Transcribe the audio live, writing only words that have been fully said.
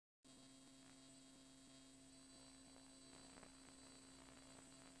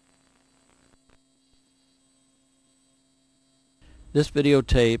This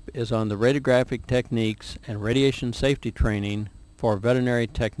videotape is on the radiographic techniques and radiation safety training for veterinary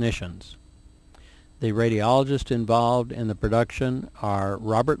technicians. The radiologists involved in the production are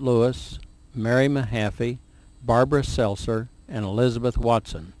Robert Lewis, Mary Mahaffey, Barbara Seltzer, and Elizabeth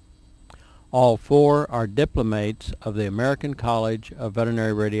Watson. All four are diplomates of the American College of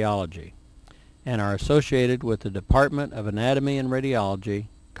Veterinary Radiology and are associated with the Department of Anatomy and Radiology,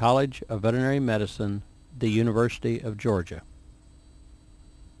 College of Veterinary Medicine, the University of Georgia.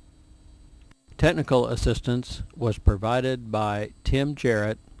 Technical assistance was provided by Tim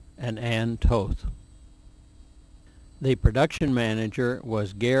Jarrett and Ann Toth. The production manager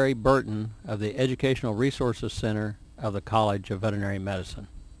was Gary Burton of the Educational Resources Center of the College of Veterinary Medicine.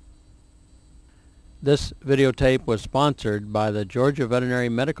 This videotape was sponsored by the Georgia Veterinary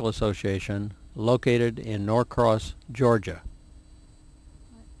Medical Association located in Norcross, Georgia.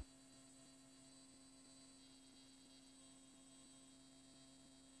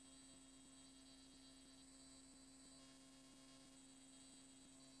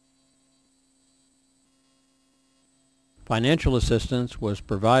 Financial assistance was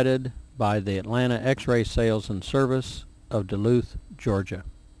provided by the Atlanta X-Ray Sales and Service of Duluth, Georgia.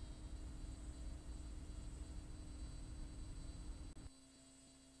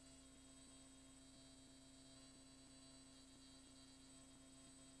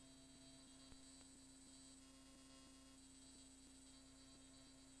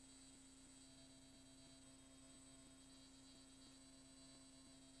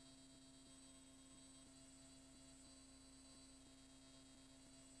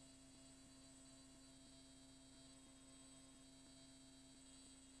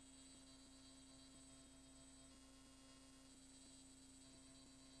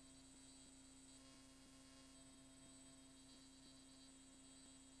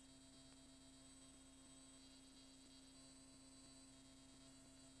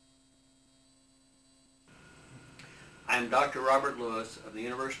 I am Dr. Robert Lewis of the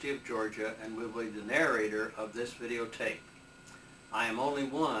University of Georgia and will be the narrator of this videotape. I am only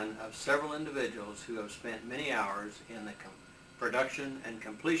one of several individuals who have spent many hours in the production and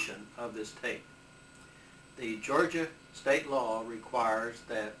completion of this tape. The Georgia state law requires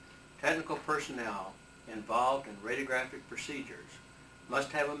that technical personnel involved in radiographic procedures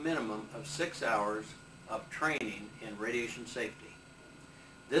must have a minimum of 6 hours of training in radiation safety.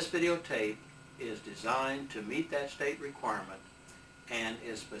 This videotape is designed to meet that state requirement and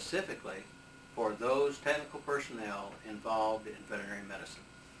is specifically for those technical personnel involved in veterinary medicine.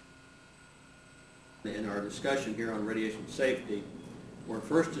 In our discussion here on radiation safety, were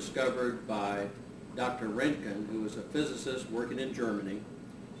first discovered by Dr. Röntgen, who was a physicist working in Germany,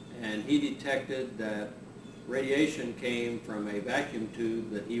 and he detected that radiation came from a vacuum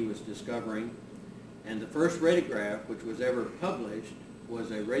tube that he was discovering, and the first radiograph which was ever published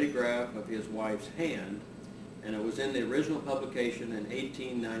was a radiograph of his wife's hand, and it was in the original publication in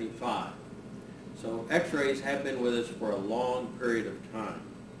 1895. So X-rays have been with us for a long period of time.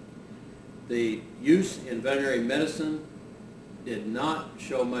 The use in veterinary medicine did not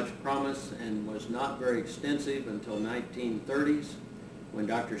show much promise and was not very extensive until 1930s when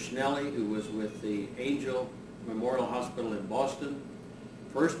Dr. Schnelly, who was with the Angel Memorial Hospital in Boston,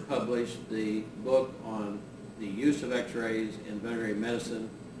 first published the book on the use of X-rays in veterinary medicine,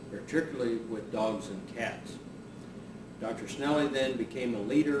 particularly with dogs and cats. Dr. Schnelly then became a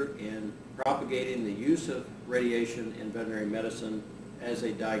leader in propagating the use of radiation in veterinary medicine as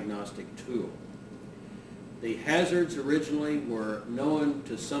a diagnostic tool. The hazards originally were known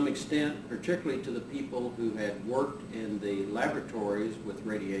to some extent, particularly to the people who had worked in the laboratories with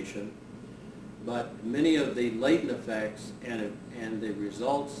radiation, but many of the latent effects and the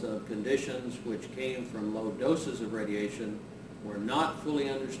results of conditions which came from low doses of radiation were not fully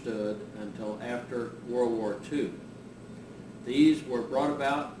understood until after World War II. These were brought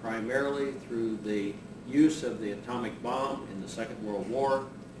about primarily through the use of the atomic bomb in the Second World War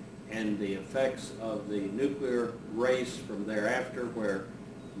and the effects of the nuclear race from thereafter, where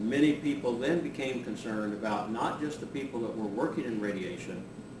many people then became concerned about not just the people that were working in radiation,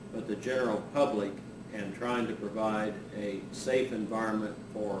 but the general public, and trying to provide a safe environment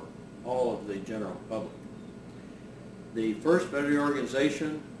for all of the general public. The first veterinary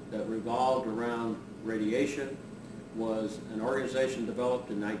organization that revolved around radiation was an organization developed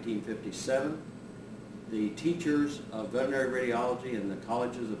in 1957. The teachers of veterinary radiology in the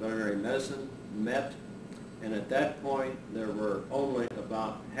colleges of veterinary medicine met, and at that point there were only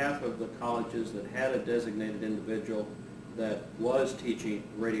about half of the colleges that had a designated individual that was teaching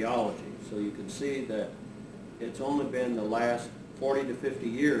radiology. So you can see that it's only been the last 40 to 50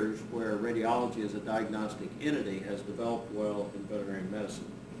 years where radiology as a diagnostic entity has developed well in veterinary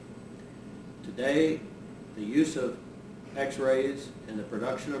medicine. Today, the use of x-rays and the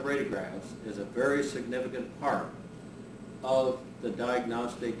production of radiographs is a very significant part of the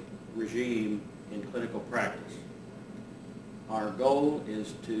diagnostic regime in clinical practice. Our goal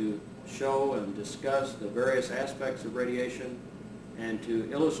is to show and discuss the various aspects of radiation and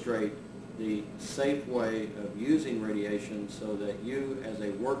to illustrate the safe way of using radiation so that you as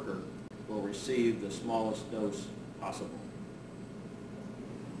a worker will receive the smallest dose possible.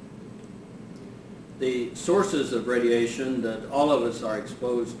 The sources of radiation that all of us are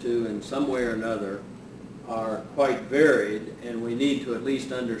exposed to in some way or another are quite varied, and we need to at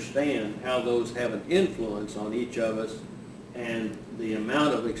least understand how those have an influence on each of us and the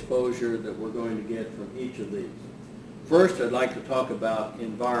amount of exposure that we're going to get from each of these. First, I'd like to talk about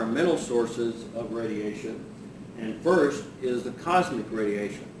environmental sources of radiation, and first is the cosmic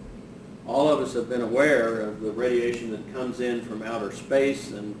radiation. All of us have been aware of the radiation that comes in from outer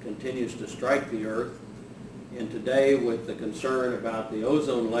space and continues to strike the Earth. And today, with the concern about the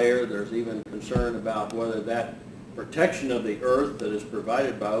ozone layer, there's even concern about whether that protection of the Earth that is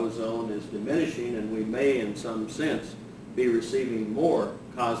provided by ozone is diminishing, and we may, in some sense, be receiving more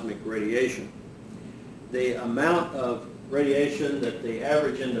cosmic radiation. The amount of radiation that the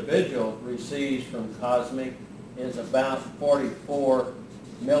average individual receives from cosmic is about 44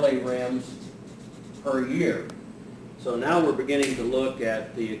 millirems per year. So now we're beginning to look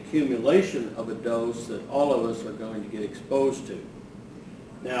at the accumulation of a dose that all of us are going to get exposed to.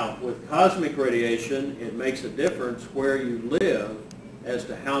 Now, with cosmic radiation, it makes a difference where you live as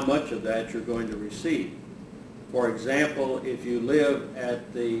to how much of that you're going to receive. For example, if you live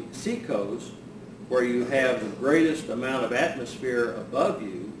at the seacoast, where you have the greatest amount of atmosphere above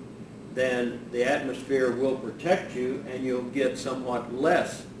you, then the atmosphere will protect you and you'll get somewhat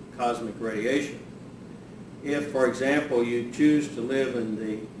less cosmic radiation. If, for example, you choose to live in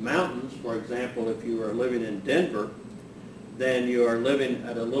the mountains, for example, if you are living in Denver, then you are living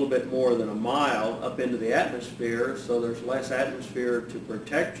at a little bit more than a mile up into the atmosphere, so there's less atmosphere to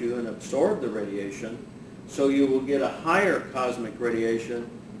protect you and absorb the radiation, so you will get a higher cosmic radiation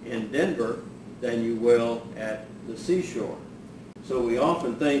in Denver than you will at the seashore. So we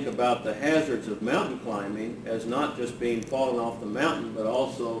often think about the hazards of mountain climbing as not just being falling off the mountain, but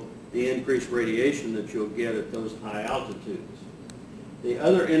also the increased radiation that you'll get at those high altitudes. The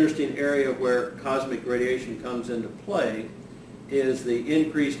other interesting area where cosmic radiation comes into play is the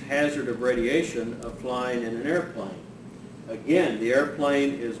increased hazard of radiation of flying in an airplane. Again, the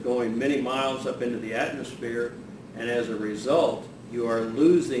airplane is going many miles up into the atmosphere, and as a result, you are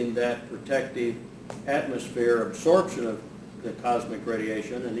losing that protective atmosphere absorption of the cosmic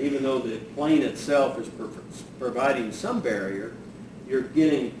radiation, and even though the plane itself is providing some barrier, you're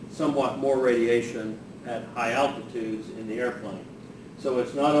getting somewhat more radiation at high altitudes in the airplane. So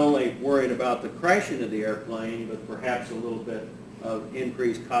it's not only worrying about the crashing of the airplane, but perhaps a little bit of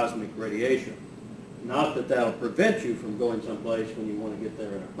increased cosmic radiation. Not that that'll prevent you from going someplace when you want to get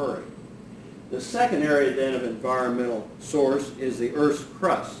there in a hurry. The second area then of environmental source is the Earth's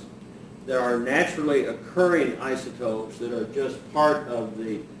crust. There are naturally occurring isotopes that are just part of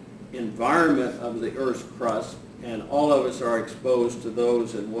the environment of the Earth's crust, and all of us are exposed to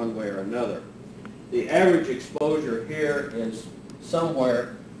those in one way or another. The average exposure here is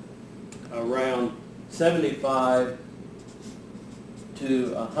somewhere around 75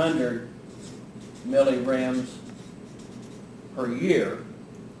 to 100 millirems per year.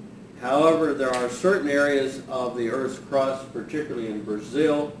 However, there are certain areas of the Earth's crust, particularly in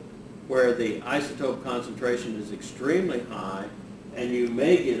Brazil, where the isotope concentration is extremely high, and you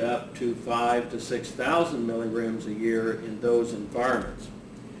may get up to 5,000 to 6,000 millirems a year in those environments.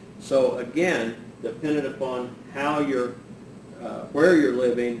 So again, dependent upon how where you're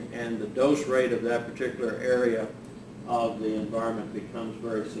living and the dose rate of that particular area of the environment becomes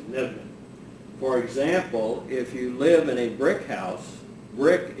very significant. For example, if you live in a brick house,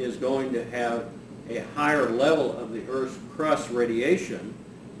 brick is going to have a higher level of the Earth's crust radiation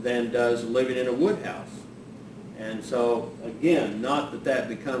than does living in a wood house. And so, again, not that that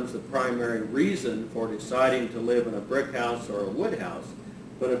becomes the primary reason for deciding to live in a brick house or a wood house,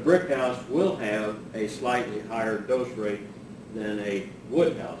 but a brick house will have a slightly higher dose rate than a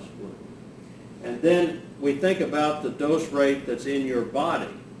wood house would. And then we think about the dose rate that's in your body.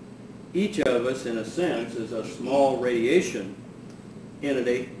 Each of us, in a sense, is a small radiation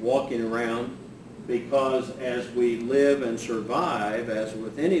entity walking around, because as we live and survive, as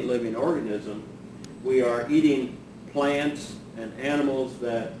with any living organism, we are eating plants and animals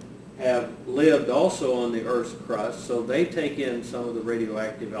that have lived also on the Earth's crust, so they take in some of the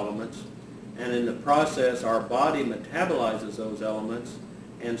radioactive elements, and in the process our body metabolizes those elements,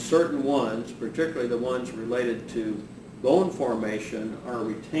 and certain ones, particularly the ones related to bone formation, are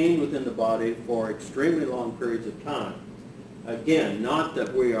retained within the body for extremely long periods of time. Again, not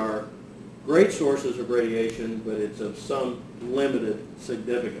that we are great sources of radiation, but it's of some limited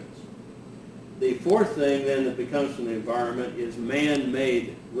significance. The fourth thing then that becomes from the environment is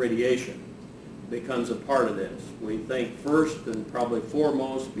man-made radiation becomes a part of this. We think first and probably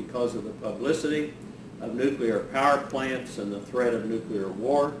foremost because of the publicity of nuclear power plants and the threat of nuclear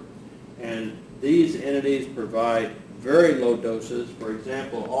war. And these entities provide very low doses. For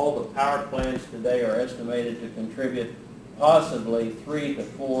example, all the power plants today are estimated to contribute possibly 3 to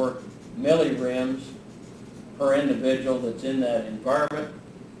 4 millirems per individual that's in that environment,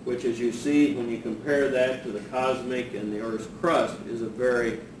 which, as you see when you compare that to the cosmic and the Earth's crust, is a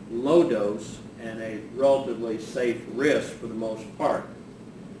very low dose and a relatively safe risk for the most part.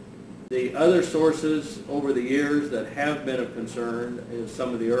 The other sources over the years that have been of concern is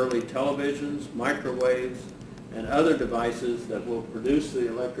some of the early televisions, microwaves, and other devices that will produce the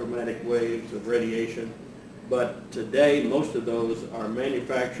electromagnetic waves of radiation. But today, most of those are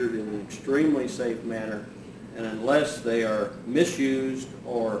manufactured in an extremely safe manner, and unless they are misused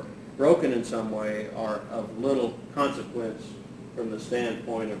or broken in some way, are of little consequence from the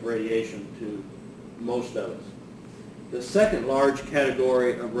standpoint of radiation to most of us. The second large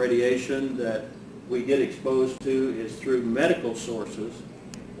category of radiation that we get exposed to is through medical sources,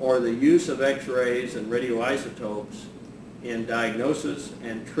 or the use of X-rays and radioisotopes in diagnosis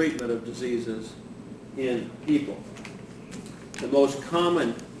and treatment of diseases in people. The most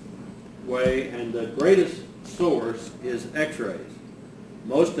common way and the greatest source is X-rays.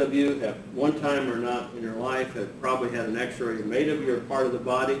 Most of you have, one time or not in your life, have probably had an X-ray made of your part of the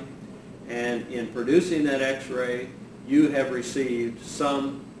body, and in producing that X-ray, you have received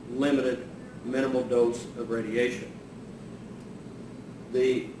some limited minimal dose of radiation.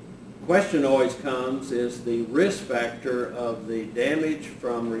 The question always comes is the risk factor of the damage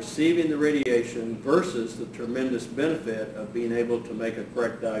from receiving the radiation versus the tremendous benefit of being able to make a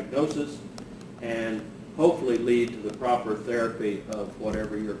correct diagnosis and hopefully lead to the proper therapy of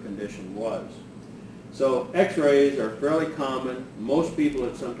whatever your condition was. So X-rays are fairly common. Most people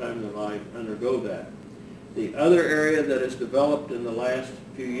at some time in their life undergo that. The other area that has developed in the last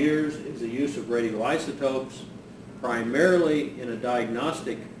few years is the use of radioisotopes, primarily in a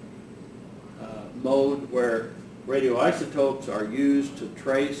diagnostic mode where radioisotopes are used to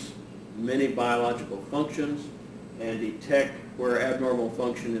trace many biological functions and detect where abnormal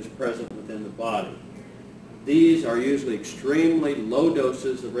function is present within the body. These are usually extremely low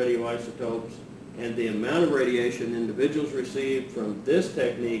doses of radioisotopes, and the amount of radiation individuals receive from this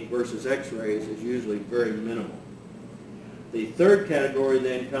technique versus X-rays is usually very minimal. The third category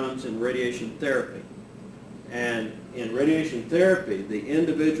then comes in radiation therapy. And in radiation therapy, the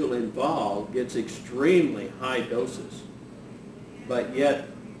individual involved gets extremely high doses. But yet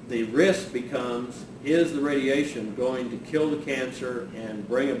the risk becomes, is the radiation going to kill the cancer and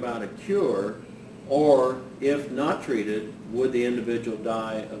bring about a cure, or if not treated, would the individual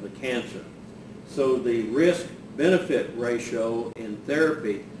die of the cancer? So the risk-benefit ratio in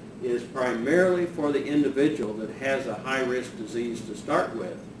therapy is primarily for the individual that has a high-risk disease to start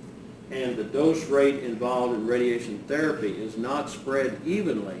with. And the dose rate involved in radiation therapy is not spread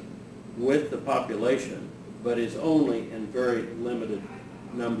evenly with the population, but is only in very limited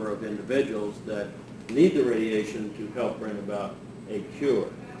number of individuals that need the radiation to help bring about a cure.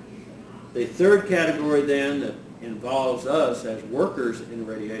 The third category then that involves us as workers in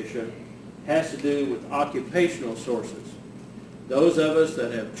radiation has to do with occupational sources. Those of us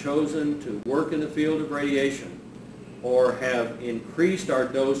that have chosen to work in the field of radiation or have increased our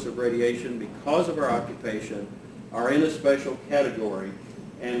dose of radiation because of our occupation are in a special category,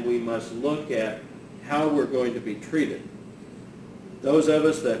 and we must look at how we're going to be treated. Those of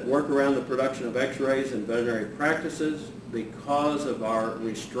us that work around the production of X-rays in veterinary practices, because of our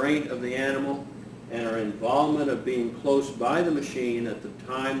restraint of the animal and our involvement of being close by the machine at the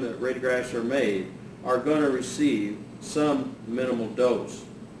time that radiographs are made, are going to receive some minimal dose.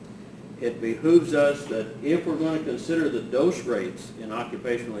 It behooves us that if we're going to consider the dose rates in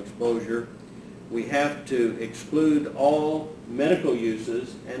occupational exposure, we have to exclude all medical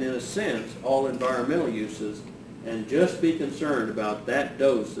uses and, in a sense, all environmental uses, and just be concerned about that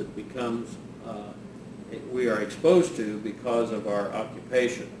dose that becomes we are exposed to because of our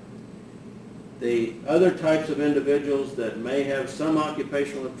occupation. The other types of individuals that may have some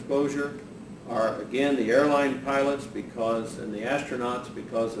occupational exposure are, again, the airline pilots and the astronauts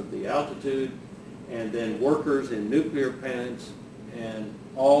because of the altitude, and then workers in nuclear plants and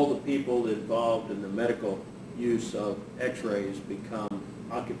all the people involved in the medical use of X-rays become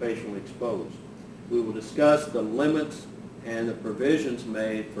occupationally exposed. We will discuss the limits and the provisions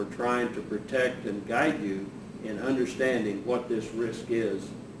made for trying to protect and guide you in understanding what this risk is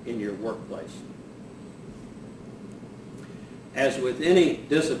in your workplace. As with any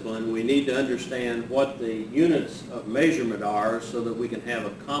discipline, we need to understand what the units of measurement are so that we can have a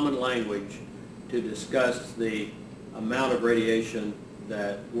common language to discuss the amount of radiation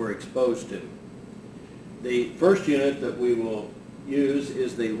that we're exposed to. The first unit that we will use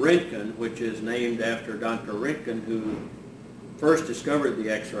is the Röntgen, which is named after Dr. Röntgen, who first discovered the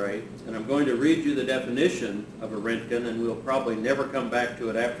X-ray. And I'm going to read you the definition of a Röntgen, and we'll probably never come back to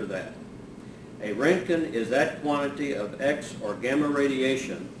it after that. A Röntgen is that quantity of X or gamma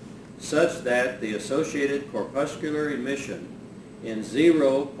radiation such that the associated corpuscular emission in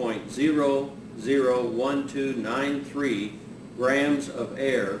 0.001293 grams of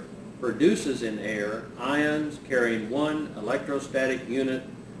air produces in air ions carrying one electrostatic unit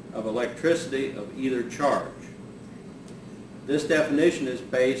of electricity of either charge. This definition is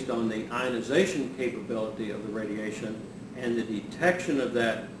based on the ionization capability of the radiation and the detection of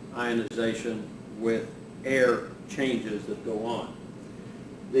that ionization with air changes that go on.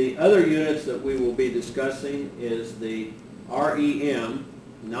 The other units that we will be discussing is the REM,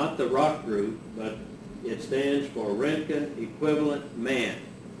 not the rock group, but it stands for Röntgen Equivalent Man.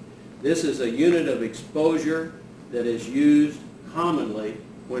 This is a unit of exposure that is used commonly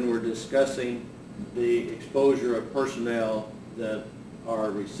when we're discussing the exposure of personnel that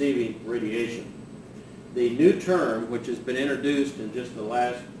are receiving radiation. The new term, which has been introduced in just the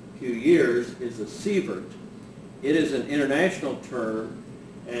last few years, is a sievert. It is an international term,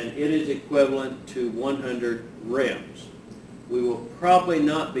 and it is equivalent to 100 rems. We will probably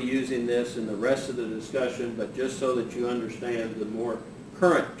not be using this in the rest of the discussion, but just so that you understand the more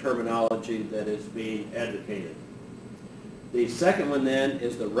current terminology that is being advocated. The second one then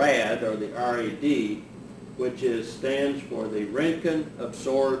is the RAD, or the RAD, which stands for the Röntgen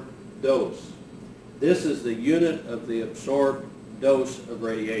Absorbed Dose. This is the unit of the absorbed dose of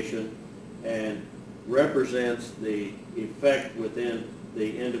radiation and represents the effect within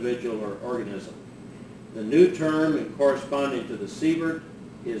the individual or organism. The new term and corresponding to the sievert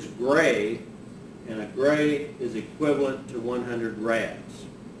is gray, and a gray is equivalent to 100 rads.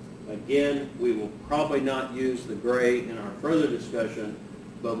 Again, we will probably not use the gray in our further discussion,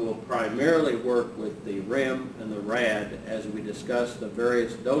 but we'll primarily work with the REM and the RAD as we discuss the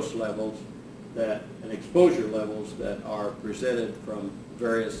various dose levels and exposure levels that are presented from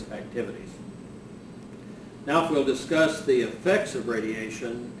various activities. Now we'll discuss the effects of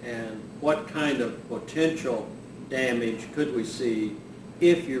radiation and what kind of potential damage could we see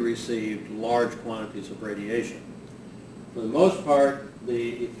if you received large quantities of radiation. For the most part,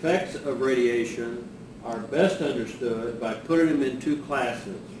 the effects of radiation are best understood by putting them in two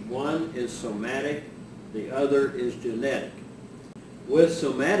classes. One is somatic, the other is genetic. With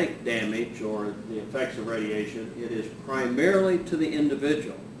somatic damage, or the effects of radiation, it is primarily to the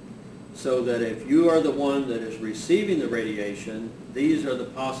individual. So that if you are the one that is receiving the radiation, these are the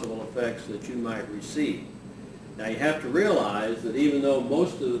possible effects that you might receive. Now you have to realize that even though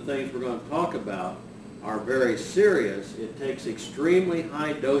most of the things we're going to talk about are very serious, it takes extremely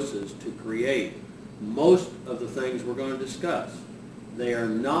high doses to create most of the things we're going to discuss. They are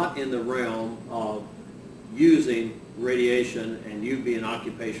not in the realm of using radiation and you being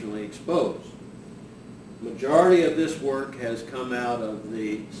occupationally exposed. Majority of this work has come out of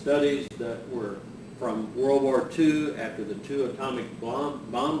the studies that were from World War II after the 2 atomic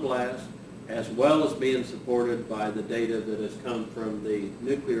bomb blasts, as well as being supported by the data that has come from the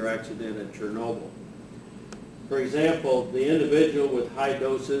nuclear accident at Chernobyl. For example, the individual with high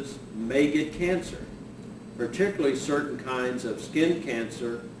doses may get cancer, particularly certain kinds of skin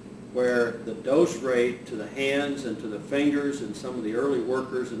cancer where the dose rate to the hands and to the fingers and some of the early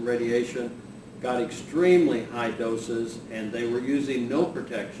workers in radiation got extremely high doses and they were using no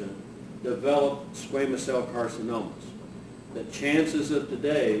protection, developed squamous cell carcinomas. The chances of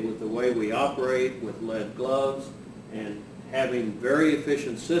today, with the way we operate with lead gloves and having very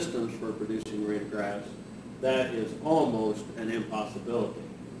efficient systems for producing radiographs, that is almost an impossibility.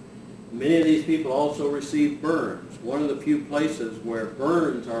 Many of these people also receive burns. One of the few places where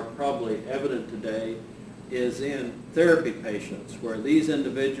burns are probably evident today is in therapy patients, where these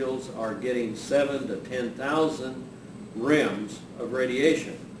individuals are getting 7,000 to 10,000 rems of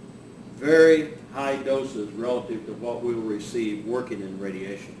radiation. Very high doses relative to what we will receive working in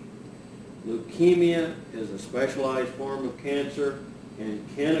radiation. Leukemia is a specialized form of cancer and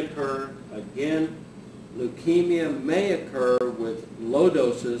can occur. Again, leukemia may occur with low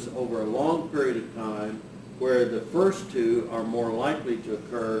doses over a long period of time, where the first two are more likely to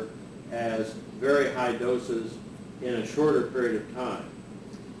occur as very high doses in a shorter period of time.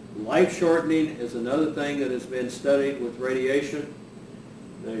 Life shortening is another thing that has been studied with radiation,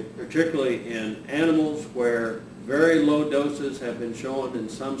 particularly in animals where very low doses have been shown in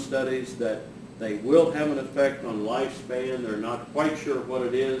some studies that they will have an effect on lifespan. They're not quite sure what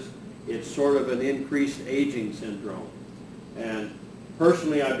it is. It's sort of an increased aging syndrome. And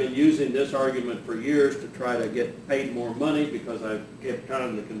personally, I've been using this argument for years to try to get paid more money, because I've kept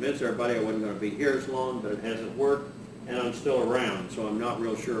trying to convince everybody I wasn't going to be here as long, but it hasn't worked, and I'm still around, so I'm not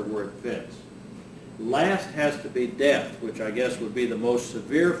real sure where it fits. Last has to be death, which I guess would be the most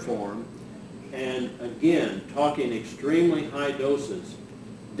severe form. And again, talking extremely high doses,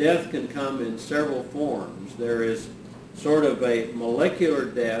 death can come in several forms. There is sort of a molecular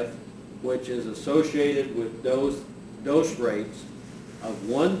death, which is associated with dose rates of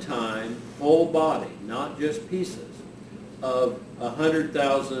one-time whole body, not just pieces, of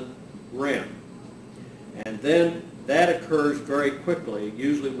 100,000 rem. And then that occurs very quickly,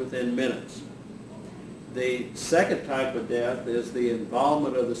 usually within minutes. The second type of death is the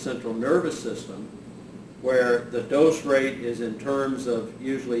involvement of the central nervous system, where the dose rate is in terms of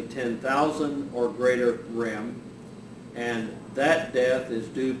usually 10,000 or greater rem, and that death is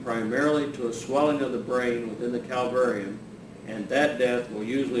due primarily to a swelling of the brain within the calvarium, and that death will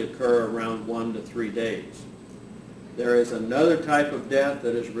usually occur around 1 to 3 days. There is another type of death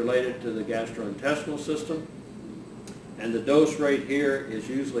that is related to the gastrointestinal system, and the dose rate here is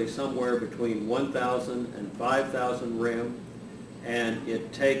usually somewhere between 1,000 and 5,000 rem, and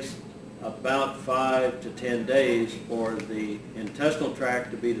it takes about 5 to 10 days for the intestinal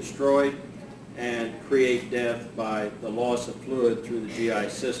tract to be destroyed and create death by the loss of fluid through the GI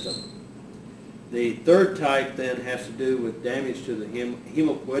system. The third type then has to do with damage to the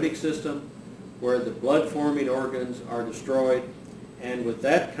hemopoietic system, where the blood-forming organs are destroyed, and with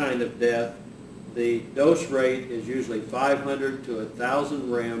that kind of death, the dose rate is usually 500 to 1,000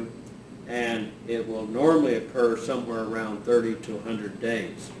 rem, and it will normally occur somewhere around 30 to 100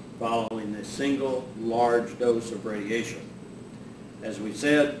 days following a single large dose of radiation. As we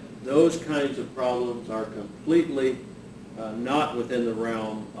said, those kinds of problems are completely not within the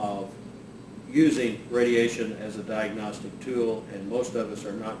realm of using radiation as a diagnostic tool, and most of us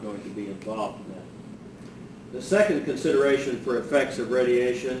are not going to be involved in that. The second consideration for effects of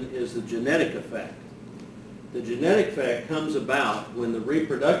radiation is the genetic effect. The genetic effect comes about when the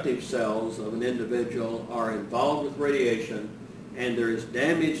reproductive cells of an individual are involved with radiation, and there is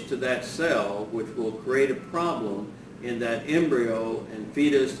damage to that cell, which will create a problem in that embryo and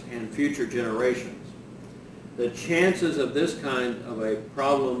fetus and future generations. The chances of this kind of a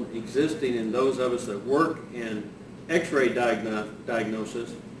problem existing in those of us that work in X-ray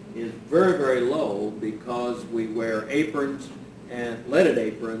diagnosis is very, very low, because we wear aprons and leaded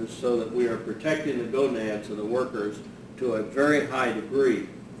aprons so that we are protecting the gonads of the workers to a very high degree.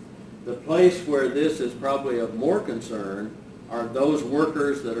 The place where this is probably of more concern are those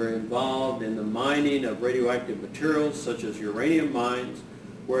workers that are involved in the mining of radioactive materials, such as uranium mines,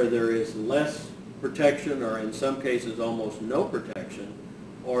 where there is less protection, or in some cases almost no protection,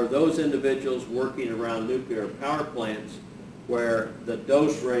 or those individuals working around nuclear power plants, where the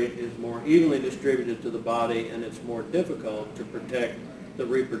dose rate is more evenly distributed to the body and it's more difficult to protect the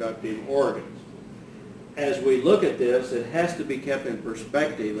reproductive organs. As we look at this, it has to be kept in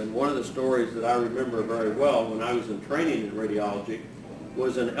perspective, and one of the stories that I remember very well when I was in training in radiology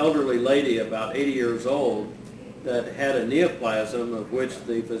was an elderly lady about 80 years old that had a neoplasm, of which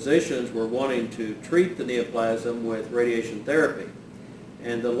the physicians were wanting to treat the neoplasm with radiation therapy.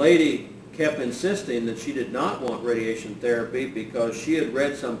 And the lady kept insisting that she did not want radiation therapy because she had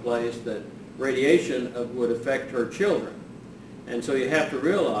read someplace that radiation would affect her children. And so you have to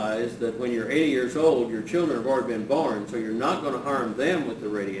realize that when you're 80 years old, your children have already been born, so you're not going to harm them with the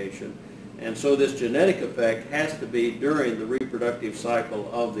radiation. And so this genetic effect has to be during the reproductive cycle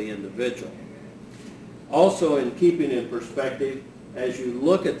of the individual. Also, in keeping in perspective, as you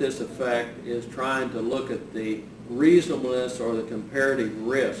look at this effect, is trying to look at the reasonableness or the comparative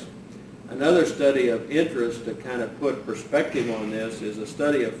risk. Another study of interest to kind of put perspective on this is a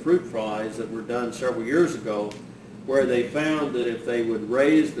study of fruit flies that were done several years ago, where they found that if they would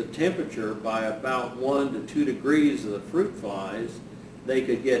raise the temperature by about 1 to 2 degrees of the fruit flies, they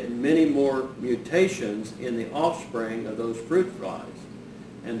could get many more mutations in the offspring of those fruit flies.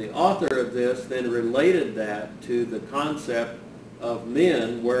 And the author of this then related that to the concept of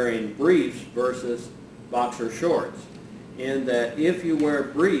men wearing briefs versus boxer shorts, in that if you wear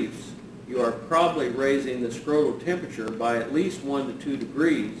briefs, you are probably raising the scrotal temperature by at least 1 to 2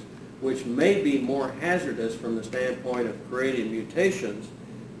 degrees, which may be more hazardous from the standpoint of creating mutations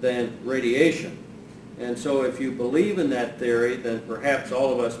than radiation. And so if you believe in that theory, then perhaps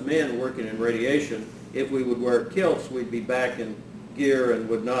all of us men working in radiation, if we would wear kilts, we'd be back in gear and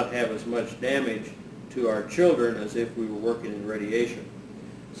would not have as much damage to our children as if we were working in radiation.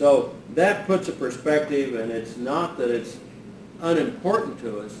 So that puts a perspective, and it's not that it's unimportant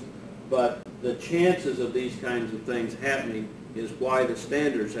to us, but the chances of these kinds of things happening is why the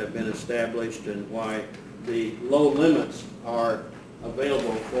standards have been established and why the low limits are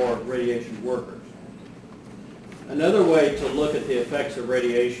available for radiation workers. Another way to look at the effects of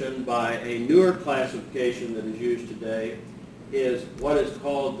radiation by a newer classification that is used today is what is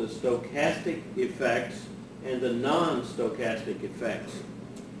called the stochastic effects and the non-stochastic effects.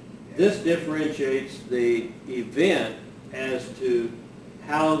 This differentiates the event as to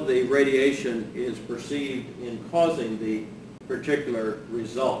how the radiation is perceived in causing the particular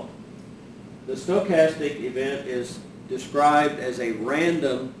result. The stochastic event is described as a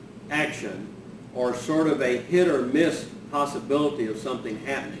random action or sort of a hit or miss possibility of something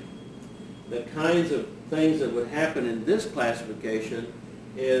happening. The kinds of things that would happen in this classification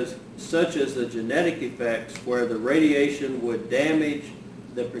is such as the genetic effects where the radiation would damage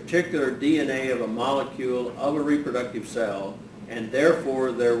the particular DNA of a molecule of a reproductive cell, and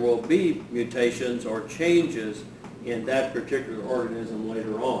therefore there will be mutations or changes in that particular organism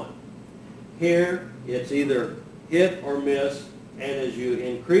later on. Here it's either hit or miss, and as you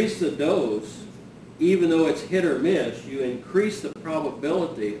increase the dose, even though it's hit or miss, you increase the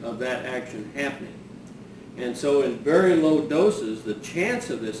probability of that action happening. And so in very low doses, the chance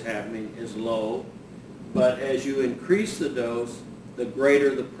of this happening is low, but as you increase the dose, the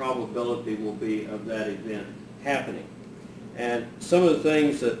greater the probability will be of that event happening. And some of the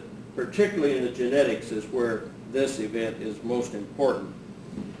things that, particularly in the genetics, is where this event is most important.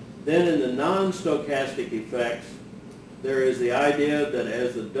 Then in the non-stochastic effects, there is the idea that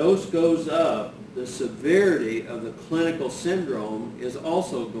as the dose goes up, the severity of the clinical syndrome is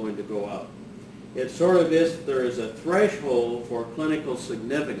also going to go up. It sort of is, there is a threshold for clinical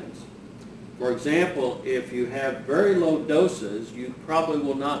significance. For example, if you have very low doses, you probably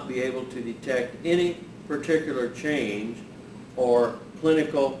will not be able to detect any particular change or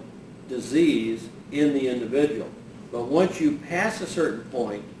clinical disease in the individual. But once you pass a certain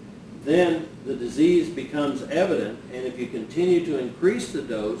point, then the disease becomes evident, and if you continue to increase the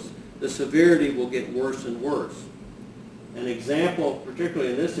dose, the severity will get worse and worse. An example,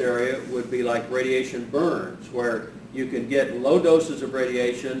 particularly in this area, would be like radiation burns, where you can get low doses of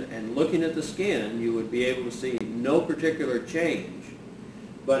radiation, and looking at the skin, you would be able to see no particular change.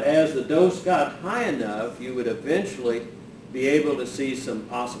 But as the dose got high enough, you would eventually be able to see some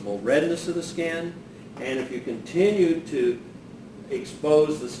possible redness of the skin, and if you continue to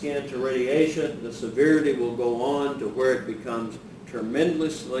expose the skin to radiation, the severity will go on to where it becomes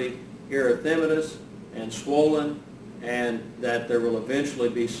tremendously erythematous and swollen, and that there will eventually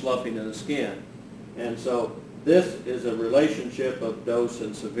be sloughing of the skin. And so this is a relationship of dose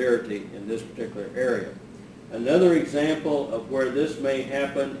and severity in this particular area. Another example of where this may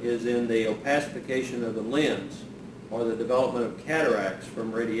happen is in the opacification of the lens or the development of cataracts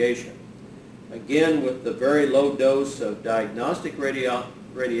from radiation. Again, with the very low dose of diagnostic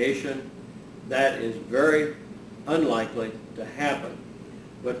radiation, that is very unlikely to happen.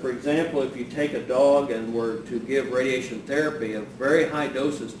 But for example, if you take a dog and were to give radiation therapy of very high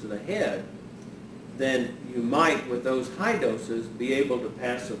doses to the head, then you might, with those high doses, be able to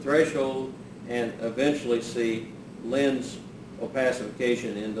pass the threshold and eventually see lens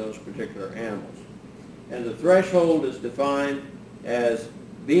opacification in those particular animals. And the threshold is defined as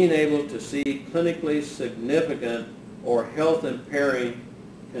being able to see clinically significant or health-impairing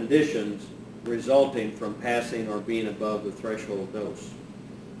conditions resulting from passing or being above the threshold dose.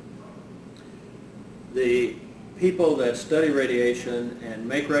 The people that study radiation and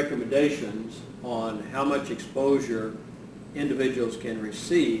make recommendations on how much exposure individuals can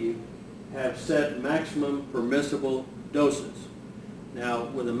receive have set maximum permissible doses. Now,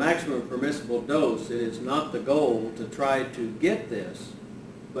 with a maximum permissible dose, it is not the goal to try to get this,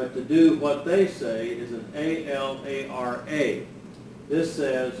 but to do what they say is an ALARA. This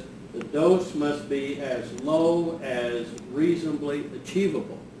says the dose must be as low as reasonably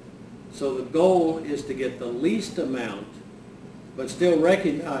achievable. So the goal is to get the least amount, but still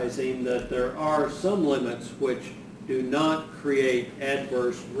recognizing that there are some limits which do not create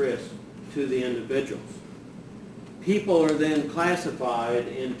adverse risk to the individuals. people are then classified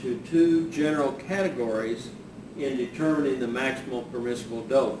into two general categories in determining the maximal permissible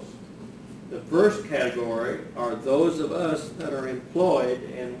dose. The first category are those of us that are employed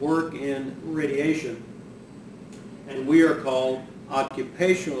and work in radiation, and we are called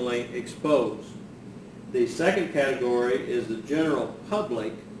occupationally exposed. The second category is the general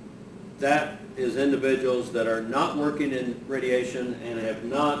public. That is individuals that are not working in radiation and have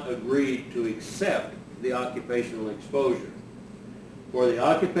not agreed to accept the occupational exposure. For the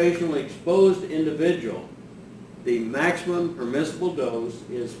occupationally exposed individual, the maximum permissible dose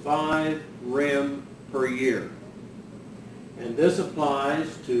is 5 rem per year. And this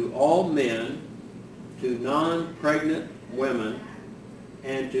applies to all men, to non-pregnant women,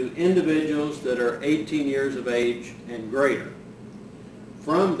 and to individuals that are 18 years of age and greater.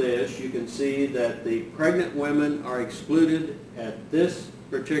 From this, you can see that the pregnant women are excluded at this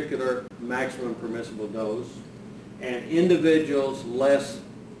particular maximum permissible dose, and individuals less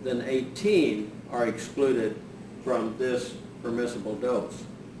than 18 are excluded from this permissible dose.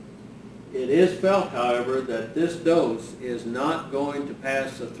 It is felt, however, that this dose is not going to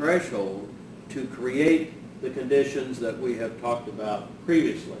pass the threshold to create the conditions that we have talked about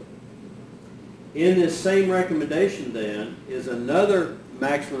previously. In this same recommendation, then, is another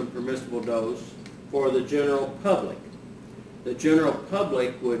maximum permissible dose for the general public. The general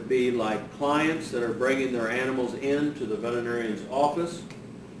public would be like clients that are bringing their animals into the veterinarian's office,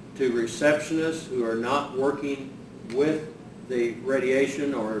 to receptionists who are not working with the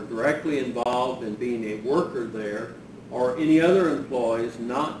radiation or directly involved in being a worker there, or any other employees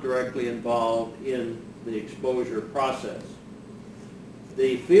not directly involved in the exposure process.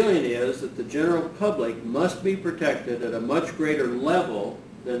 The feeling is that the general public must be protected at a much greater level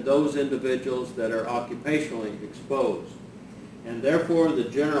than those individuals that are occupationally exposed. And therefore, the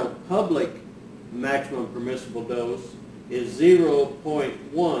general public maximum permissible dose is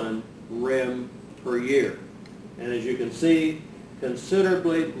 0.1 rem per year. And as you can see,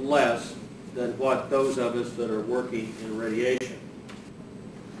 considerably less than what those of us that are working in radiation.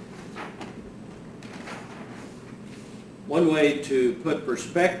 One way to put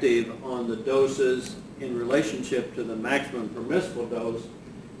perspective on the doses in relationship to the maximum permissible dose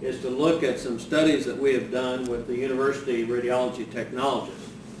is to look at some studies that we have done with the university radiology technologists.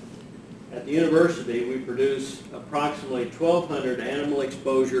 At the university, we produce approximately 1,200 animal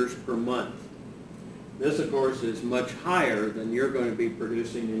exposures per month. This, of course, is much higher than you're going to be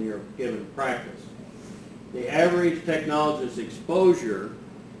producing in your given practice. The average technologist exposure,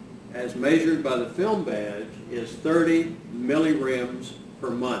 as measured by the film badge, is 30 millirems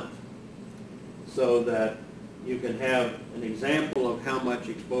per month, so that you can have an example of how much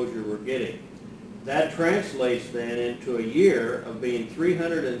exposure we're getting. That translates then into a year of being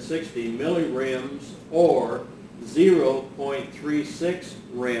 360 millirems, or 0.36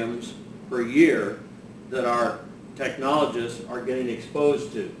 rems per year that our technologists are getting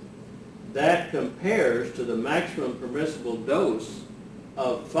exposed to. That compares to the maximum permissible dose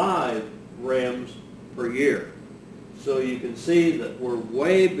of 5 rems per year. So you can see that we're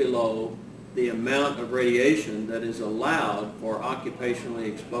way below the amount of radiation that is allowed for occupationally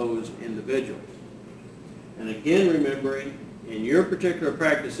exposed individuals. And again, remembering, in your particular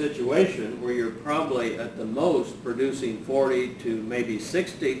practice situation where you're probably at the most producing 40 to maybe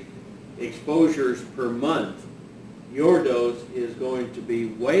 60 exposures per month, your dose is going to be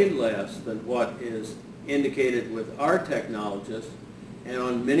way less than what is indicated with our technologists. And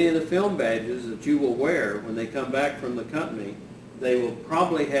on many of the film badges that you will wear when they come back from the company, they will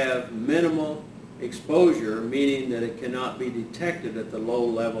probably have minimal exposure, meaning that it cannot be detected at the low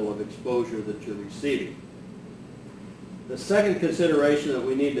level of exposure that you're receiving. The second consideration that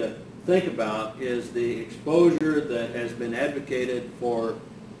we need to think about is the exposure that has been advocated for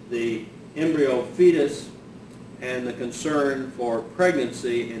the embryo fetus and the concern for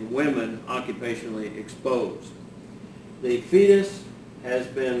pregnancy in women occupationally exposed. The fetus has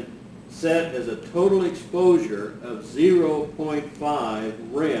been set as a total exposure of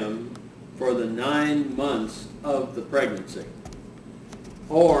 0.5 rem for the 9 months of the pregnancy.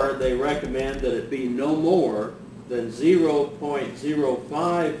 Or they recommend that it be no more than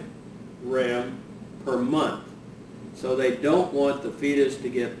 0.05 rem per month. So they don't want the fetus to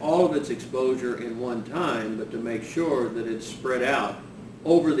get all of its exposure in one time, but to make sure that it's spread out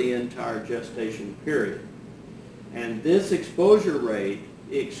over the entire gestation period. And this exposure rate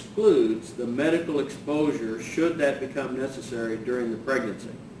excludes the medical exposure should that become necessary during the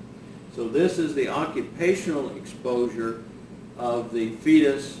pregnancy. So this is the occupational exposure of the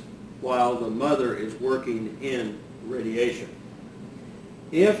fetus while the mother is working in radiation.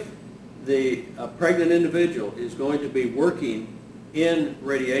 If a pregnant individual is going to be working in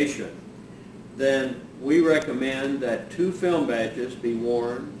radiation, then we recommend that 2 film badges be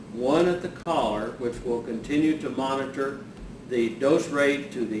worn, one at the collar, which will continue to monitor the dose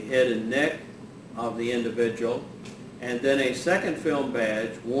rate to the head and neck of the individual, and then a second film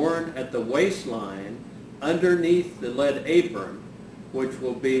badge worn at the waistline underneath the lead apron, which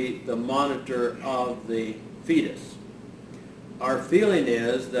will be the monitor of the fetus. Our feeling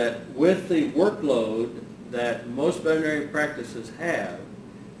is that with the workload that most veterinary practices have,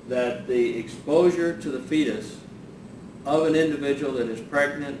 that the exposure to the fetus of an individual that is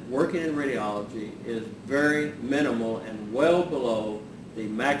pregnant working in radiology is very minimal and well below the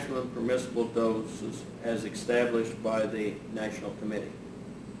maximum permissible doses as established by the National Committee.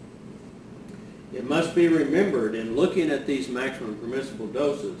 It must be remembered in looking at these maximum permissible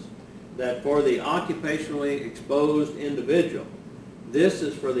doses that for the occupationally exposed individual, this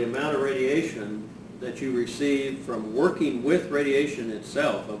is for the amount of radiation that you receive from working with radiation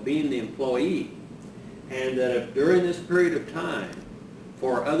itself, of being the employee, and that if during this period of time,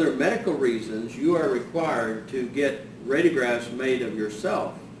 for other medical reasons, you are required to get radiographs made of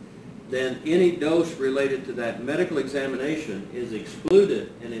yourself, then any dose related to that medical examination is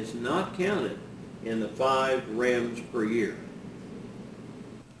excluded and is not counted in the 5 REMS per year.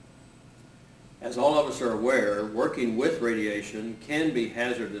 As all of us are aware, working with radiation can be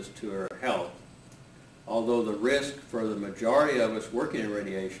hazardous to our health, although the risk for the majority of us working in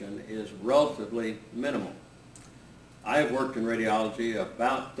radiation is relatively minimal. I have worked in radiology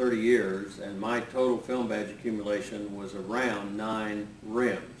about 30 years, and my total film badge accumulation was around 9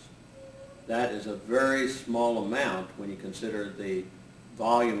 REMS. That is a very small amount when you consider the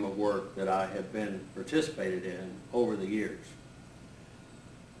volume of work that I have been participated in over the years.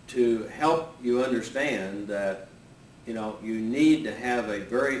 To help you understand that you need to have a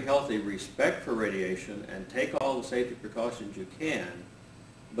very healthy respect for radiation and take all the safety precautions you can,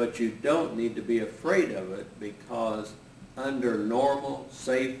 but you don't need to be afraid of it, because under normal,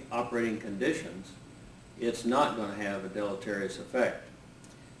 safe operating conditions, it's not going to have a deleterious effect.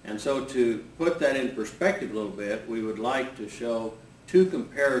 And so to put that in perspective a little bit, we would like to show 2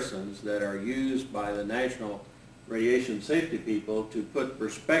 comparisons that are used by the National Radiation Safety people to put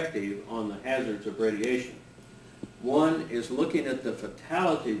perspective on the hazards of radiation. One is looking at the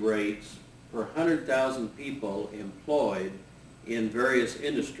fatality rates per 100,000 people employed in various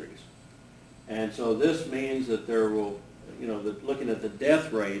industries. And so this means that there will, looking at the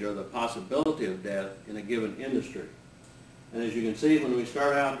death rate or the possibility of death in a given industry. And as you can see, when we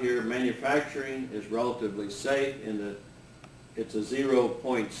start out here, manufacturing is relatively safe in that it's a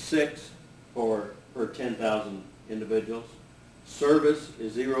 0.6 per 10,000 individuals. Service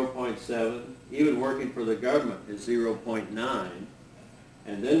is 0.7. Even working for the government is 0.9.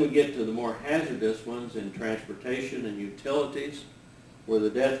 And then we get to the more hazardous ones in transportation and utilities, where the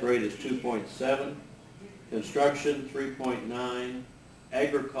death rate is 2.7. Construction, 3.9.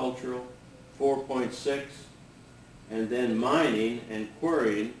 Agricultural, 4.6. And then mining and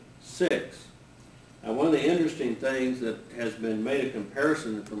quarrying, 6. Now, one of the interesting things that has been made a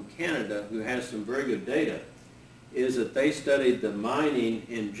comparison from Canada, who has some very good data, is that they studied the mining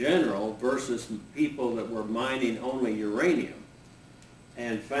in general versus people that were mining only uranium,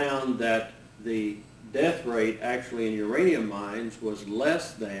 and found that the death rate actually in uranium mines was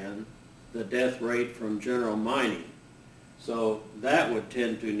less than the death rate from general mining. So that would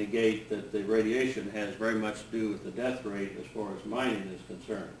tend to negate that the radiation has very much to do with the death rate as far as mining is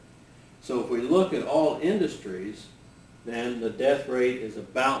concerned. So if we look at all industries, then the death rate is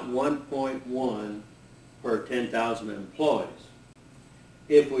about 1.1 per 10,000 employees.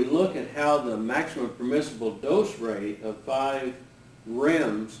 If we look at how the maximum permissible dose rate of 5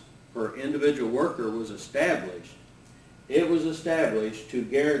 REMS per individual worker was established, it was established to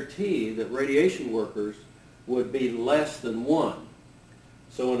guarantee that radiation workers would be less than 1.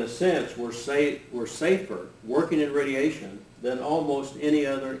 So in a sense, we're safer working in radiation than almost any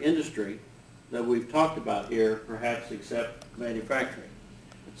other industry that we've talked about here, perhaps except manufacturing.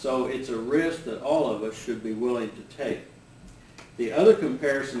 So it's a risk that all of us should be willing to take. The other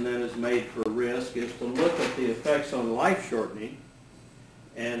comparison that is made for risk is to look at the effects on life shortening.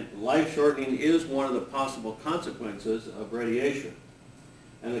 And life shortening is one of the possible consequences of radiation.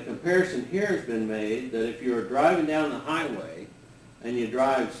 And the comparison here has been made that if you are driving down the highway and you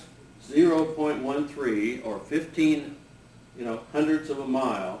drive 0.13 or 15 hundredths of a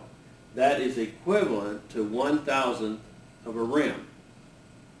mile, that is equivalent to 1,000th of a REM.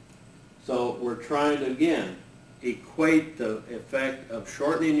 So we're trying to, again, equate the effect of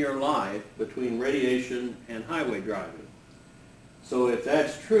shortening your life between radiation and highway driving. So if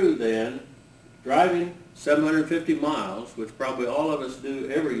that's true, then driving 750 miles, which probably all of us do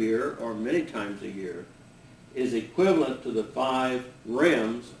every year or many times a year, is equivalent to the 5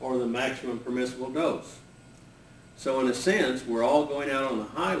 REMs, or the maximum permissible dose. So in a sense, we're all going out on the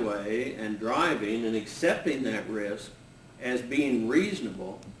highway and driving and accepting that risk as being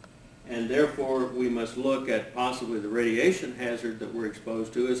reasonable, and therefore we must look at possibly the radiation hazard that we're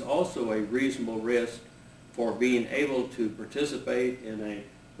exposed to as also a reasonable risk for being able to participate in a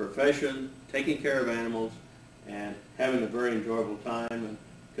profession, taking care of animals, and having a very enjoyable time and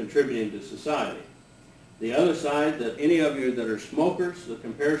contributing to society. The other side, that any of you that are smokers, the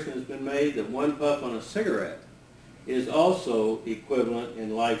comparison has been made that 1 puff on a cigarette is also equivalent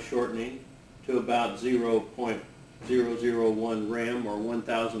in life shortening to about 0.001 rem, or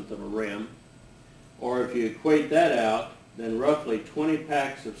 1,000th of a rem. Or if you equate that out, then roughly 20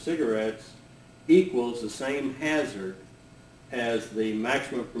 packs of cigarettes equals the same hazard as the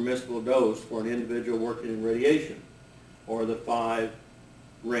maximum permissible dose for an individual working in radiation, or the 5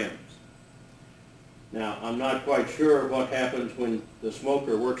 REMs. Now, I'm not quite sure what happens when the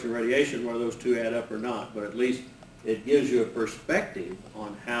smoker works in radiation, whether those two add up or not, but at least it gives you a perspective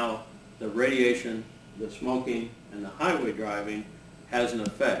on how the radiation, the smoking, and the highway driving has an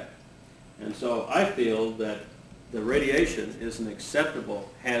effect. And so I feel that the radiation is an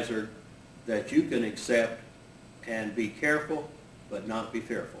acceptable hazard that you can accept and be careful, but not be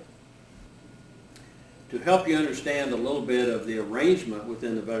fearful. To help you understand a little bit of the arrangement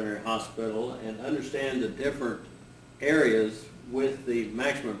within the veterinary hospital and understand the different areas with the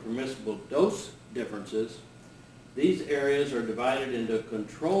maximum permissible dose differences, these areas are divided into a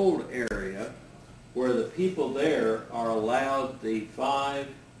controlled area where the people there are allowed the 5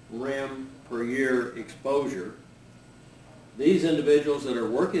 rem per year exposure. These individuals that are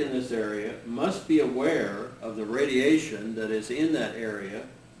working in this area must be aware of the radiation that is in that area.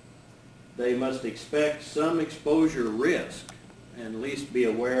 They must expect some exposure risk and at least be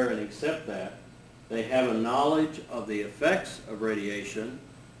aware and accept that. They have a knowledge of the effects of radiation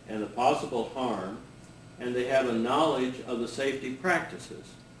and the possible harm, and they have a knowledge of the safety practices.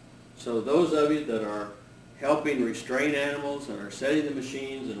 So those of you that are helping restrain animals and are setting the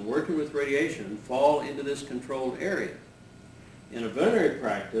machines and working with radiation fall into this controlled area. In a veterinary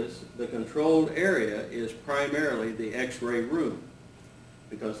practice, the controlled area is primarily the X-ray room,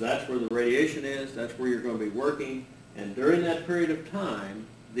 because that's where the radiation is, that's where you're going to be working, and during that period of time,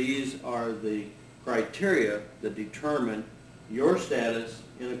 these are the criteria that determine your status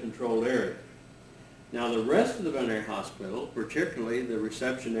in a controlled area. Now the rest of the veterinary hospital, particularly the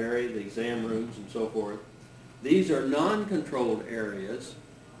reception area, the exam rooms, and so forth, these are non-controlled areas,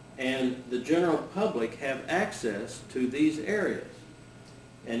 and the general public have access to these areas.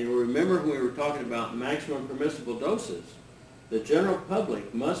 And you'll remember when we were talking about maximum permissible doses, the general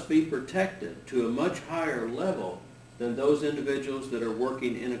public must be protected to a much higher level than those individuals that are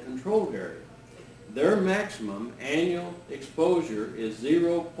working in a controlled area. Their maximum annual exposure is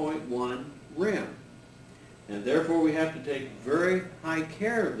 0.1 rem. And therefore we have to take very high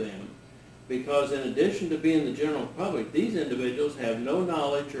care of them, because in addition to being the general public, these individuals have no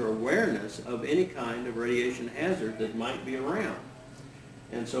knowledge or awareness of any kind of radiation hazard that might be around.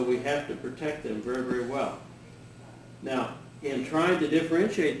 And so we have to protect them very, very well. Now, in trying to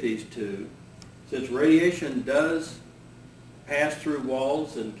differentiate these two, since radiation does pass through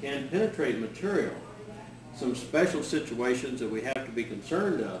walls and can penetrate material, some special situations that we have to be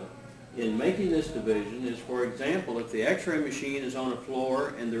concerned of in making this division is, for example, if the X-ray machine is on a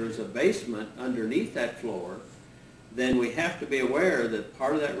floor and there is a basement underneath that floor, then we have to be aware that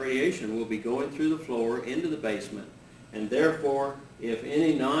part of that radiation will be going through the floor into the basement, and therefore if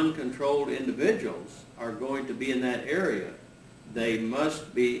any non-controlled individuals are going to be in that area, they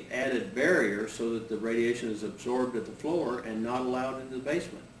must be added barriers so that the radiation is absorbed at the floor and not allowed into the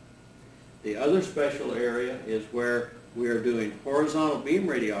basement. The other special area is where we are doing horizontal beam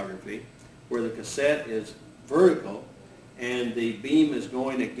radiography, where the cassette is vertical and the beam is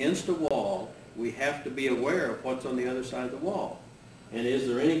going against a wall. We have to be aware of what's on the other side of the wall. And is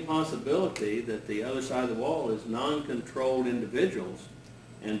there any possibility that the other side of the wall is non-controlled individuals,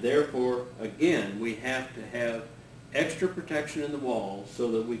 and therefore, again, we have to have extra protection in the wall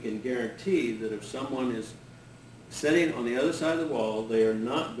so that we can guarantee that if someone is sitting on the other side of the wall, they are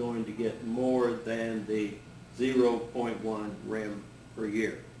not going to get more than the 0.1 rem per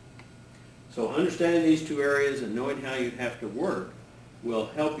year. So understanding these two areas and knowing how you have to work will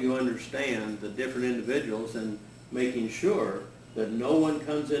help you understand the different individuals and making sure that no one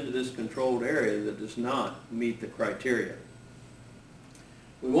comes into this controlled area that does not meet the criteria.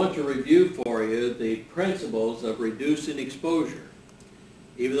 We want to review for you the principles of reducing exposure.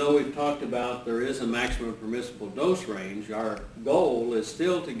 Even though we've talked about there is a maximum permissible dose range, our goal is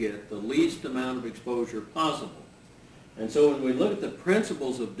still to get the least amount of exposure possible. And so when we look at the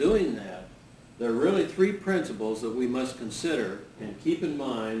principles of doing that, there are really three principles that we must consider and keep in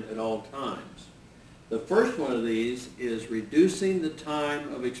mind at all times. The first one of these is reducing the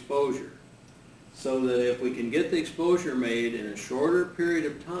time of exposure, so that if we can get the exposure made in a shorter period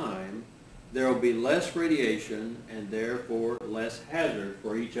of time, there will be less radiation and therefore less hazard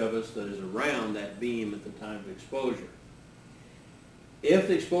for each of us that is around that beam at the time of exposure. If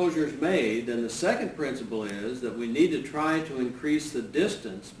the exposure is made, then the second principle is that we need to try to increase the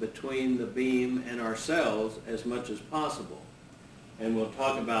distance between the beam and ourselves as much as possible. And we'll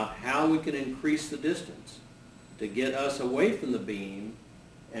talk about how we can increase the distance to get us away from the beam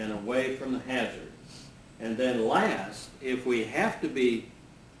and away from the hazard. And then last, if we have to be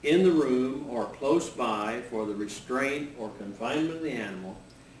in the room or close by for the restraint or confinement of the animal,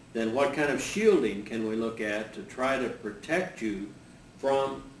 then what kind of shielding can we look at to try to protect you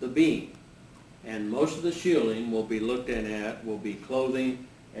from the beam? And most of the shielding we'll be looking at will be clothing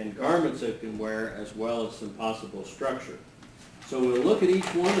and garments that you can wear, as well as some possible structure. So we'll look at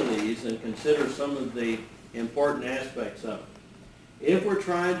each one of these and consider some of the important aspects of it. If we're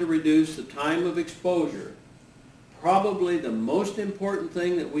trying to reduce the time of exposure, probably the most important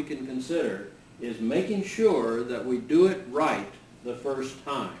thing that we can consider is making sure that we do it right the first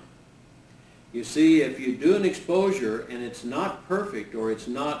time. You see, if you do an exposure and it's not perfect or it's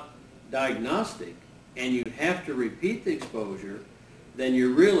not diagnostic, and you have to repeat the exposure, then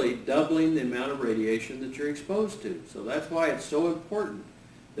you're really doubling the amount of radiation that you're exposed to. So that's why it's so important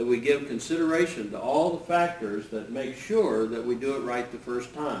that we give consideration to all the factors that make sure that we do it right the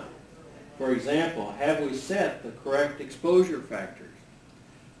first time. For example, have we set the correct exposure factors?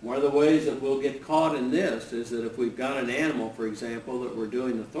 One of the ways that we'll get caught in this is that if we've got an animal, for example, that we're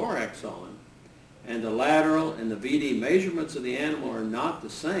doing the thorax on, and the lateral and the VD measurements of the animal are not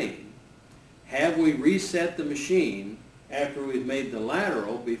the same, have we reset the machine after we've made the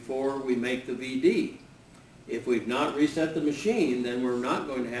lateral before we make the VD? If we've not reset the machine, then we're not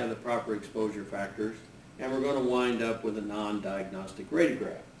going to have the proper exposure factors, and we're going to wind up with a non-diagnostic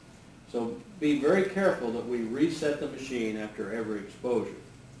radiograph. So be very careful that we reset the machine after every exposure.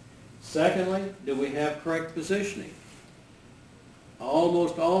 Secondly, do we have correct positioning?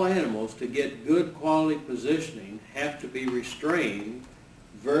 Almost all animals, to get good quality positioning, have to be restrained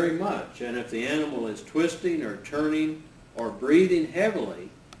very much. And if the animal is twisting or turning or breathing heavily,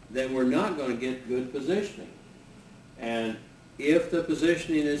 then we're not going to get good positioning. And if the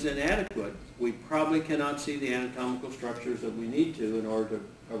positioning is inadequate, we probably cannot see the anatomical structures that we need to in order to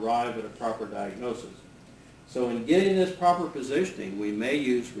arrive at a proper diagnosis. So in getting this proper positioning, we may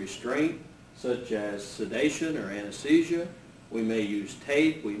use restraint, such as sedation or anesthesia. We may use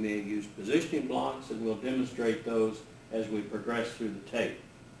tape, we may use positioning blocks, and we'll demonstrate those as we progress through the tape.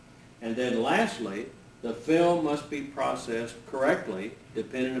 And then lastly, the film must be processed correctly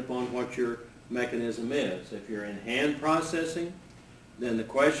depending upon what your mechanism is. If you're in hand processing, then the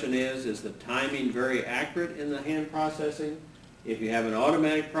question is the timing very accurate in the hand processing? If you have an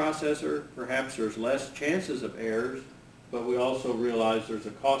automatic processor, perhaps there's less chances of errors, but we also realize there's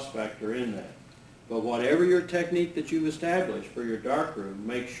a cost factor in that. But whatever your technique that you've established for your darkroom,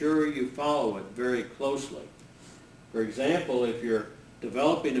 make sure you follow it very closely. For example, if you're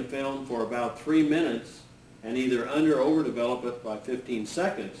developing a film for about 3 minutes and either under or overdevelop it by 15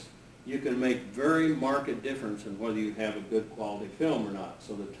 seconds, you can make very marked difference in whether you have a good quality film or not.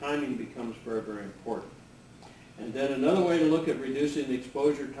 So the timing becomes very, very important. And then another way to look at reducing the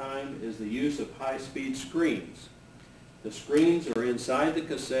exposure time is the use of high-speed screens. The screens are inside the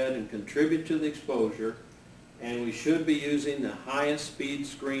cassette and contribute to the exposure, and we should be using the highest speed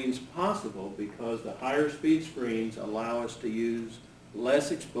screens possible because the higher speed screens allow us to use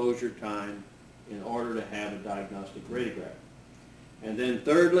less exposure time in order to have a diagnostic radiograph. And then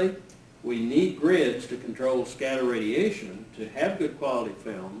thirdly, we need grids to control scatter radiation to have good quality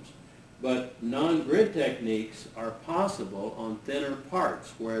films, but non-grid techniques are possible on thinner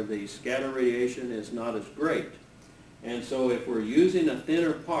parts where the scatter radiation is not as great. And so if we're using a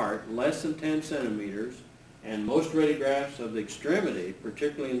thinner part, less than 10 centimeters, and most radiographs of the extremity,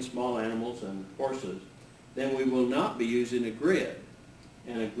 particularly in small animals and horses, then we will not be using a grid.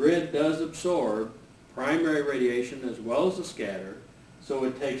 And a grid does absorb primary radiation as well as the scatter, so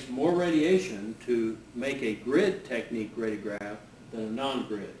it takes more radiation to make a grid technique radiograph than a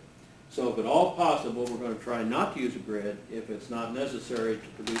non-grid. So if at all possible, we're going to try not to use a grid if it's not necessary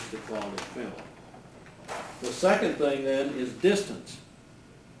to produce the quality film. The second thing then is distance.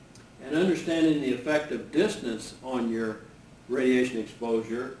 And understanding the effect of distance on your radiation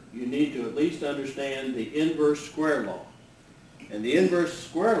exposure, you need to at least understand the inverse square law. And the inverse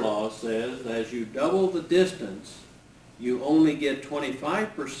square law says that as you double the distance, you only get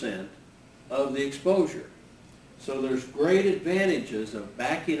 25% of the exposure. So there's great advantages of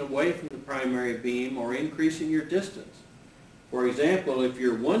backing away from the primary beam or increasing your distance. For example, if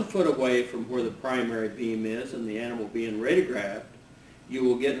you're 1 foot away from where the primary beam is and the animal being radiographed, you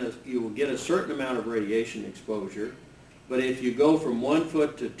will get a certain amount of radiation exposure. But if you go from 1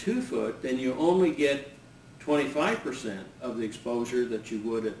 foot to 2 foot, then you only get 25% of the exposure that you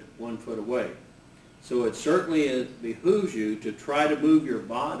would at 1 foot away. So it certainly behooves you to try to move your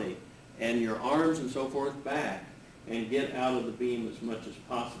body and your arms and so forth back and get out of the beam as much as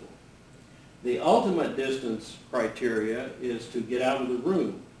possible. The ultimate distance criteria is to get out of the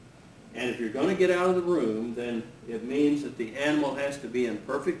room. And if you're going to get out of the room, then it means that the animal has to be in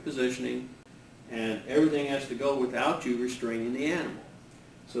perfect positioning and everything has to go without you restraining the animal.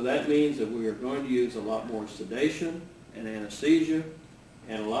 So that means that we are going to use a lot more sedation and anesthesia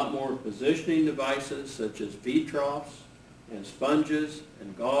and a lot more positioning devices such as V-troughs and sponges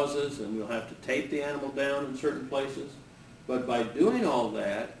and gauzes, and we'll have to tape the animal down in certain places. But by doing all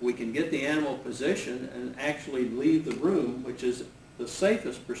that, we can get the animal positioned and actually leave the room, which is the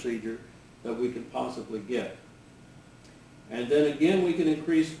safest procedure that we can possibly get. And then again, we can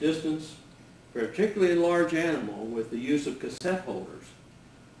increase distance, particularly in large animal, with the use of cassette holders,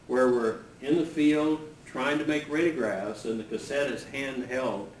 where we're in the field trying to make radiographs and the cassette is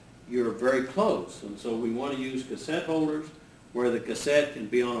handheld. You're very close, and so we want to use cassette holders where the cassette can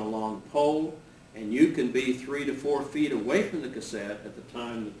be on a long pole and you can be 3 to 4 feet away from the cassette at the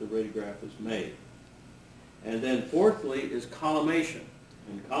time that the radiograph is made. And then fourthly is collimation.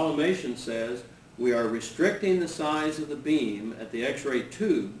 And collimation says we are restricting the size of the beam at the X-ray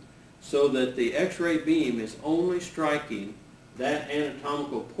tube so that the X-ray beam is only striking that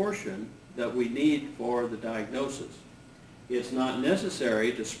anatomical portion that we need for the diagnosis. It's not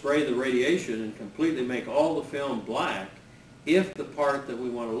necessary to spray the radiation and completely make all the film black if the part that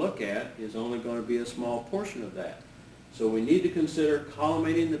we want to look at is only going to be a small portion of that. So we need to consider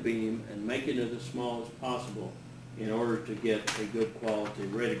collimating the beam and making it as small as possible in order to get a good quality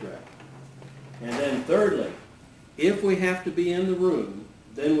radiograph. And then thirdly, if we have to be in the room,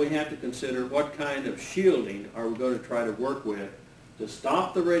 then we have to consider what kind of shielding are we going to try to work with to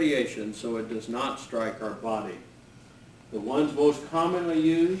stop the radiation so it does not strike our body. The ones most commonly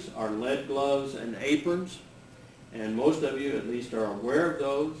used are lead gloves and aprons, and most of you at least are aware of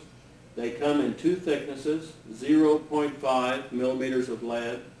those. They come in 2 thicknesses, 0.5 millimeters of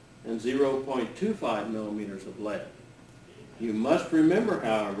lead and 0.25 millimeters of lead. You must remember,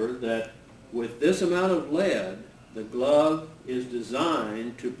 however, that with this amount of lead, the glove is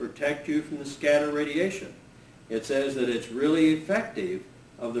designed to protect you from the scatter radiation. It says that it's really effective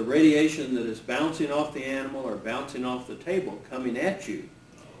of the radiation that is bouncing off the animal or bouncing off the table coming at you.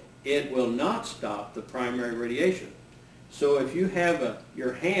 It will not stop the primary radiation. So if you have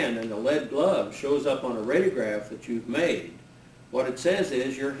your hand and the lead glove shows up on a radiograph that you've made, what it says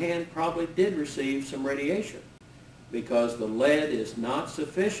is your hand probably did receive some radiation because the lead is not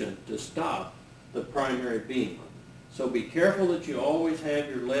sufficient to stop the primary beam. So be careful that you always have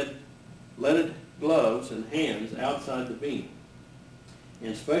your leaded gloves and hands outside the beam.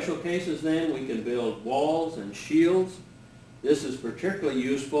 In special cases then, we can build walls and shields. This is particularly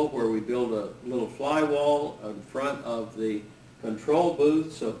useful where we build a little fly wall in front of the control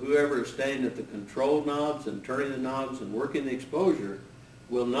booth, so whoever is standing at the control knobs and turning the knobs and working the exposure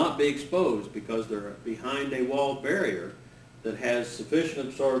will not be exposed because they're behind a wall barrier that has sufficient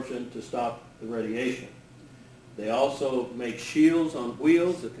absorption to stop the radiation. They also make shields on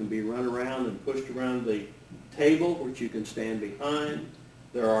wheels that can be run around and pushed around the table, which you can stand behind.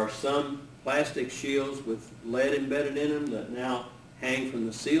 There are some plastic shields with lead embedded in them that now hang from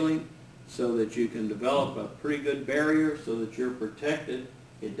the ceiling so that you can develop a pretty good barrier so that you're protected.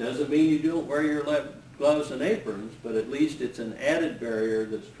 It doesn't mean you don't wear your lead gloves and aprons, but at least it's an added barrier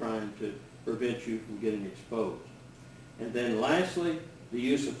that's trying to prevent you from getting exposed. And then lastly, the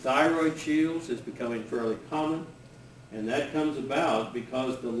use of thyroid shields is becoming fairly common, and that comes about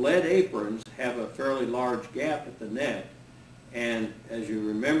because the lead aprons have a fairly large gap at the neck. And as you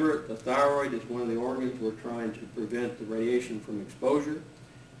remember, the thyroid is one of the organs we're trying to prevent the radiation from exposure.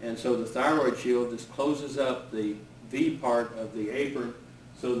 And so the thyroid shield just closes up the V part of the apron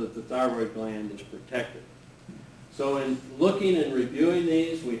so that the thyroid gland is protected. So in looking and reviewing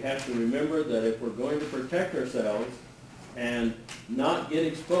these, we have to remember that if we're going to protect ourselves and not get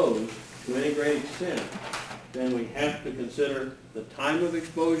exposed to any great extent, then we have to consider the time of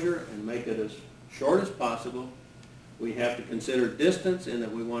exposure and make it as short as possible. We have to consider distance in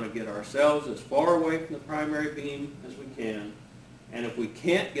that we want to get ourselves as far away from the primary beam as we can. And if we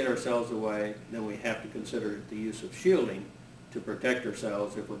can't get ourselves away, then we have to consider the use of shielding to protect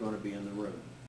ourselves if we're going to be in the room.